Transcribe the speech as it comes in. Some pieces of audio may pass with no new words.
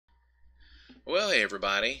Well, hey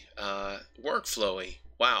everybody, Workflowy.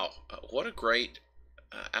 Wow, what a great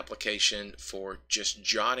application for just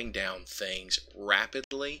jotting down things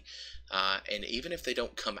rapidly. And even if they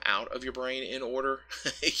don't come out of your brain in order,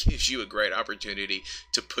 it gives you a great opportunity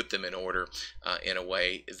to put them in order in a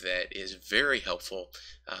way that is very helpful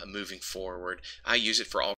moving forward. I use it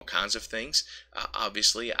for all kinds of things.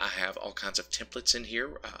 Obviously, I have all kinds of templates in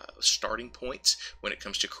here, starting points when it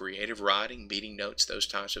comes to creative writing, meeting notes, those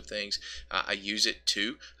types of things. I use it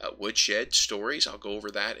to woodshed stories. I'll go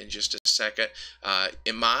over that in just a second.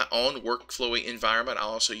 In my own workflowy environment, I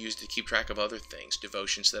also use it to keep track of other things,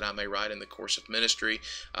 devotions that I may write in the course of ministry,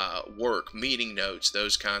 work, meeting notes,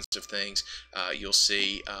 those kinds of things. You'll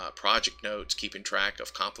see project notes, keeping track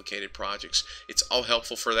of complicated projects. It's all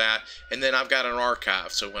helpful for that. And then I've got an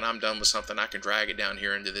archive, so when I'm done with something, I can drag it down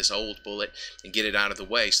here into this old bullet and get it out of the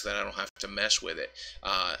way so that I don't have to mess with it.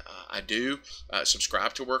 I do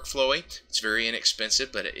subscribe to Workflowy. It's very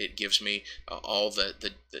inexpensive, but it gives me all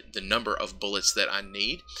the number of bullets that I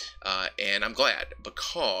need, and I'm glad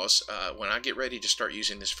because when I get ready to start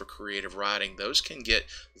using this for creative writing, those can get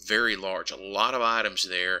very large, a lot of items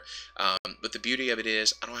there, but the beauty of it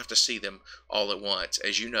is I don't have to see them all at once.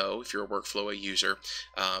 As you know, if you're a Workflowy user,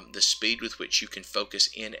 the speed with which you can focus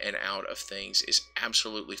in and out of things is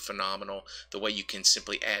absolutely phenomenal. The way you can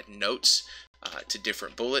simply add notes to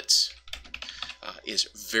different bullets is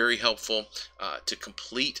very helpful. To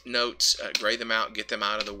complete notes, gray them out, get them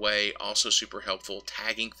out of the way, also super helpful.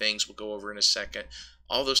 Tagging things we'll go over in a second.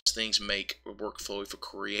 All those things make Workflowy for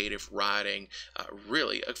creative writing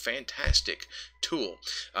really a fantastic tool.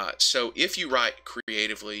 So if you write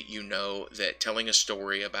creatively, you know that telling a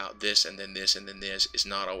story about this and then this and then this is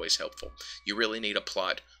not always helpful. You really need a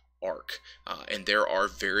plot arc, and there are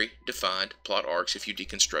very defined plot arcs if you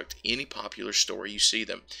deconstruct any popular story. You see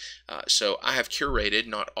them. So I have curated,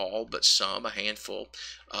 not all but some, a handful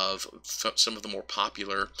of some of the more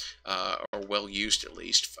popular or well used at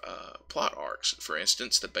least plot arcs. For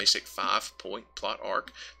instance, the basic 5-point plot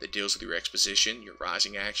arc that deals with your exposition, your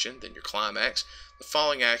rising action, then your climax, the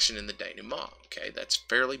falling action, and the denouement. Okay, that's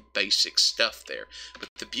fairly basic stuff there. But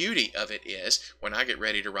the beauty of it is when I get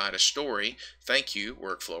ready to write a story, thank you,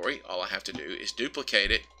 Workflowy, all I have to do is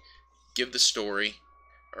duplicate it, give the story,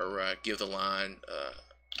 or give the line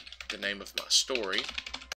the name of my story,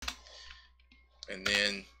 and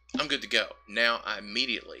then I'm good to go. Now I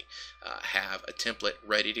immediately have a template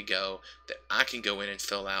ready to go that I can go in and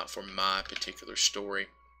fill out for my particular story.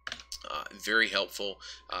 Very helpful,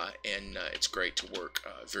 and it's great to work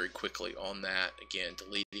very quickly on that. Again,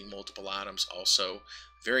 deleting multiple items also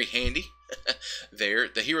very handy there.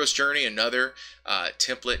 The hero's journey, another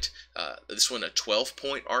template. This one a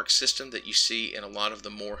 12-point arc system that you see in a lot of the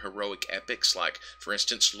more heroic epics, like for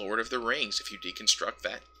instance Lord of the Rings. If you deconstruct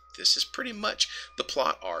that, this is pretty much the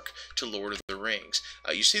plot arc to Lord of the Rings.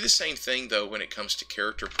 You see the same thing though when it comes to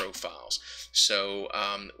character profiles. So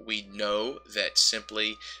we know that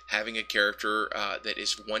simply having a character that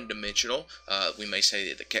is one-dimensional, we may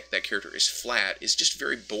say that that character is flat, is just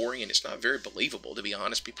very boring and it's not very believable. To be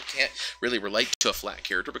honest, people can't really relate to a flat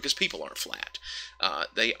character because people aren't flat.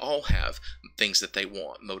 They all have things that they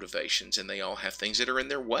want, motivations, and they all have things that are in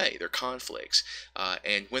their way, their conflicts.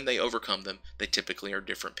 And when they overcome them, they typically are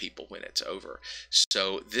different people when it's over.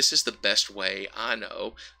 So this is the best way I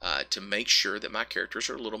know to make sure that my characters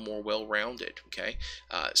are a little more well-rounded. Okay,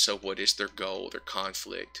 so what is their goal, their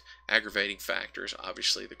conflict, aggravating factors,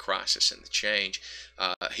 obviously the crisis and the change.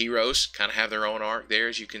 Heroes kind of have their own arc there,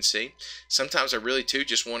 as you can see. Sometimes I really too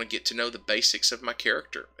just want to get to know the basics of my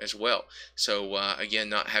character as well. So again,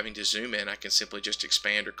 not having to zoom in, I can simply just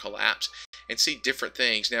expand or collapse and see different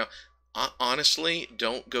things. Now honestly,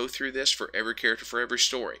 don't go through this for every character, for every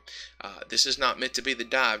story. This is not meant to be the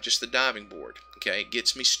dive, just the diving board. Okay, it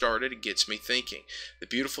gets me started, it gets me thinking. The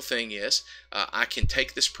beautiful thing is I can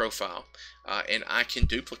take this profile and I can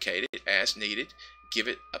duplicate it as needed, give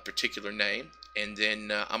it a particular name, and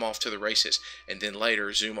then I'm off to the races. And then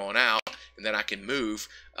later zoom on out, and then I can move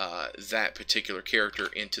that particular character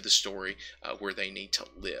into the story where they need to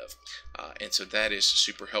live. And so that is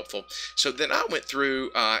super helpful. So then I went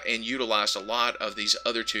through and utilized a lot of these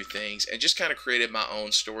other two things and just kind of created my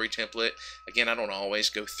own story template. Again, I don't always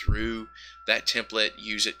go through that template,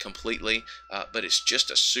 use it completely, but it's just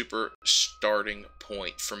a super starting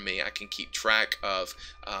point for me. I can keep track of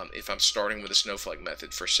if I'm starting with a snowflake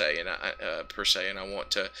method per se, and I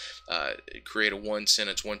want to create a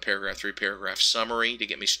 1-sentence, 1-paragraph, 3-paragraph paragraph summary to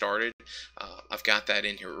get me started. I've got that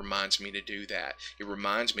in here. It reminds me to do that. It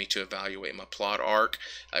reminds me to evaluate my plot arc.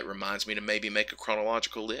 It reminds me to maybe make a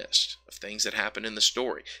chronological list of things that happen in the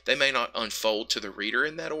story. They may not unfold to the reader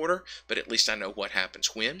in that order, but at least I know what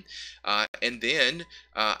happens when. And then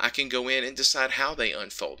I can go in and decide how they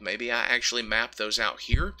unfold. Maybe I actually map those out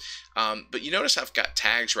here. But you notice I've got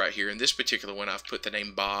tags right here. In this particular one, I've put the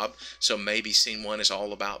name Bob, so maybe scene 1 is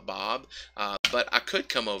all about Bob. But I could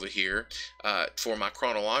come over here for my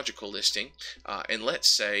chronological listing, and let's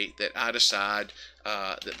say that I decide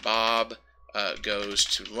that Bob goes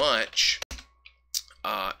to lunch,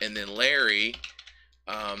 and then Larry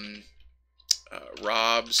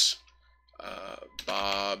robs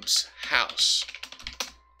Bob's house.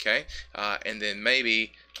 Okay, and then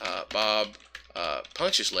maybe Bob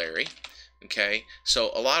punches Larry. Okay, so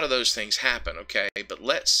a lot of those things happen. Okay, but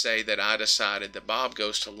let's say that I decided that Bob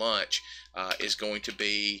goes to lunch is going to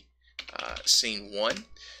be scene 1,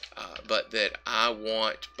 but that I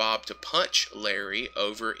want Bob to punch Larry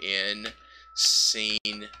over in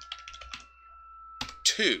scene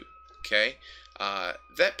 2. Okay,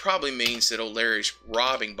 that probably means that old Larry's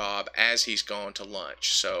robbing Bob as he's gone to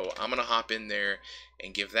lunch. So I'm going to hop in there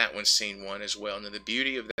and give that one scene 1 as well. Now the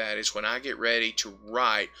beauty of that is when I get ready to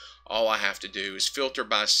write, all I have to do is filter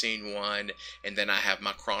by scene 1, and then I have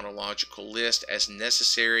my chronological list as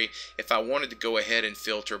necessary. If I wanted to go ahead and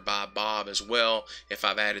filter by Bob as well, if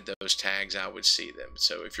I've added those tags, I would see them.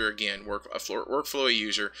 So if you're, again, a Workflowy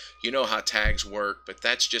user, you know how tags work, but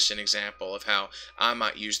that's just an example of how I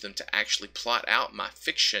might use them to actually plot out my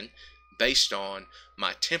fiction based on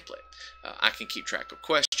my template. I can keep track of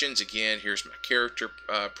questions. Again, here's my character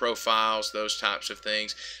profiles, those types of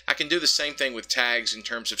things. I can do the same thing with tags in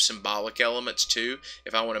terms of symbolic elements too,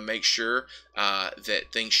 if I want to make sure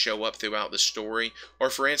that things show up throughout the story.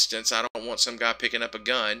 Or for instance, I don't want some guy picking up a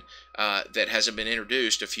gun that hasn't been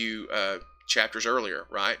introduced a few chapters earlier,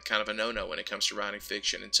 right? Kind of a no-no when it comes to writing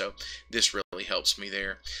fiction, and so this really helps me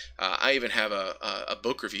there. I even have a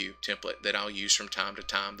book review template that I'll use from time to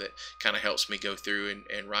time that kind of helps me go through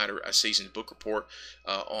and write a seasoned book report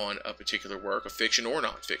on a particular work of fiction or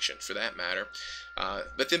nonfiction for that matter.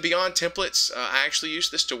 But then beyond templates, I actually use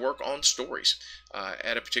this to work on stories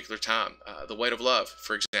at a particular time. The Weight of Love,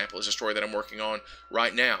 for example, is a story that I'm working on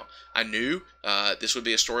right now. I knew this would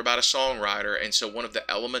be a story about a songwriter, and so one of the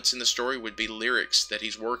elements in the story would be lyrics that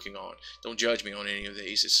he's working on. Don't judge me on any of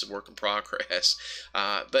these. It's a work in progress.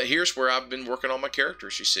 But here's where I've been working on my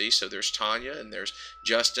characters, you see. So there's Tanya and there's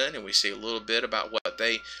Justin, and we see a little bit about what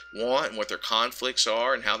they want and what their conflicts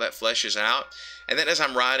are and how that fleshes out. And then as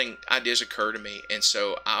I'm writing, ideas occur to me, and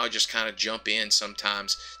so I'll just kind of jump in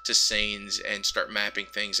sometimes to scenes and start mapping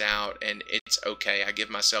things out, and it's okay. I give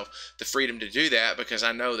myself the freedom to do that because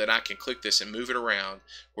I know that I can click this and move it around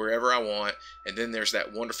wherever I want. And then there's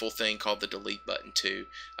that wonderful thing called the delete button too,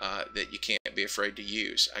 that you can't be afraid to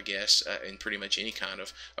use, I guess, in pretty much any kind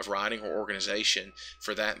of writing or organization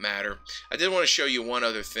for that matter. I did want to show you one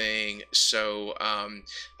other thing. So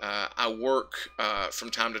I work from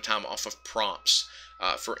time to time off of prompts.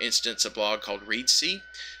 For instance, a blog called Readsy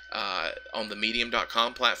on the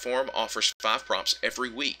medium.com platform offers 5 prompts every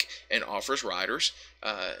week and offers writers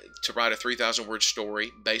to write a 3,000-word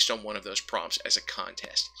story based on one of those prompts as a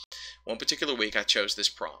contest. One particular week I chose this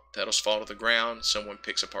prompt: petals fall to the ground, someone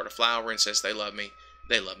picks apart a flower and says they love me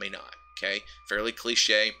not. Okay, fairly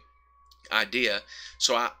cliche idea.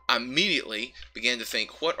 So I immediately began to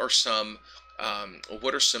think, what are some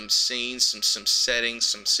scenes, some settings,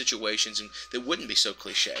 some situations that wouldn't be so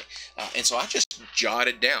cliche? And so I just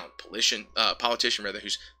jotted down politician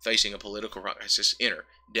who's facing a political crisis, enter,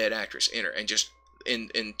 dead actress, enter, and just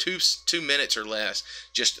in 2 minutes or less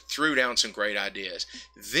just threw down some great ideas.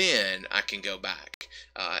 Then I can go back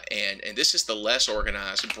and this is the less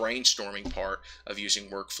organized brainstorming part of using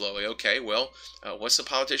Workflowy. Okay, well, what's the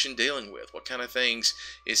politician dealing with? What kind of things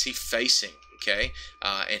is he facing? Okay,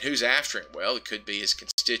 and who's after him? Well, it could be his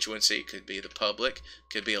constituency, it could be the public,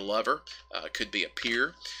 it could be a lover, it could be a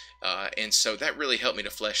peer. And so that really helped me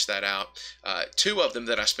to flesh that out. 2 of them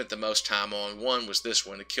that I spent the most time on, one was this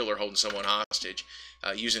one, the killer holding someone hostage,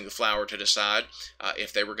 using the flower to decide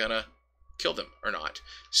if they were going to kill them or not.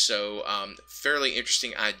 So fairly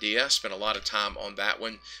interesting idea. Spent a lot of time on that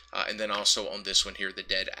one, and then also on this one here, the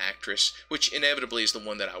dead actress, which inevitably is the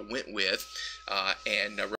one that I went with,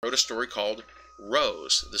 and I wrote a story called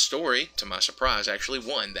Rose. The story, to my surprise, actually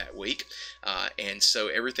won that week, and so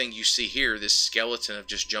everything you see here, this skeleton of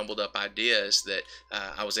just jumbled up ideas that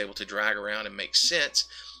I was able to drag around and make sense,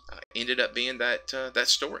 ended up being that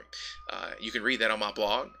story. You can read that on my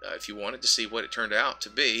blog if you wanted to see what it turned out to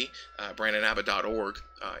be, brandonabbott.org.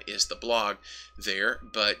 is the blog there.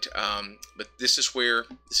 But this is where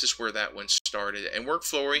that one started. And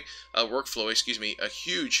Workflowy, excuse me, a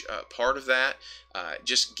huge part of that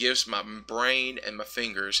just gives my brain and my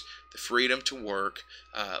fingers the freedom to work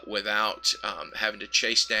without having to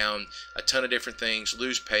chase down a ton of different things,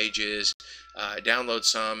 lose pages, download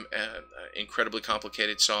some incredibly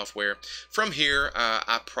complicated software. From here,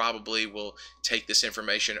 I probably will take this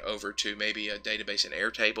information over to maybe a database in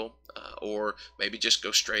Airtable, or maybe just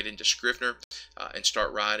go straight into Scrivener and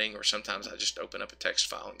start writing, or sometimes I just open up a text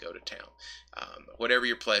file and go to town. Whatever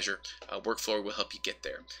your pleasure, Workflowy will help you get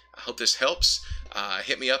there. I hope this helps.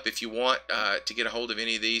 Hit me up if you want to get a hold of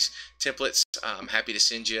any of these templates. I'm happy to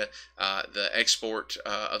send you the export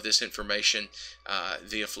of this information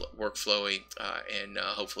via Workflowy, and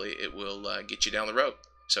hopefully it will get you down the road.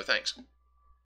 So thanks.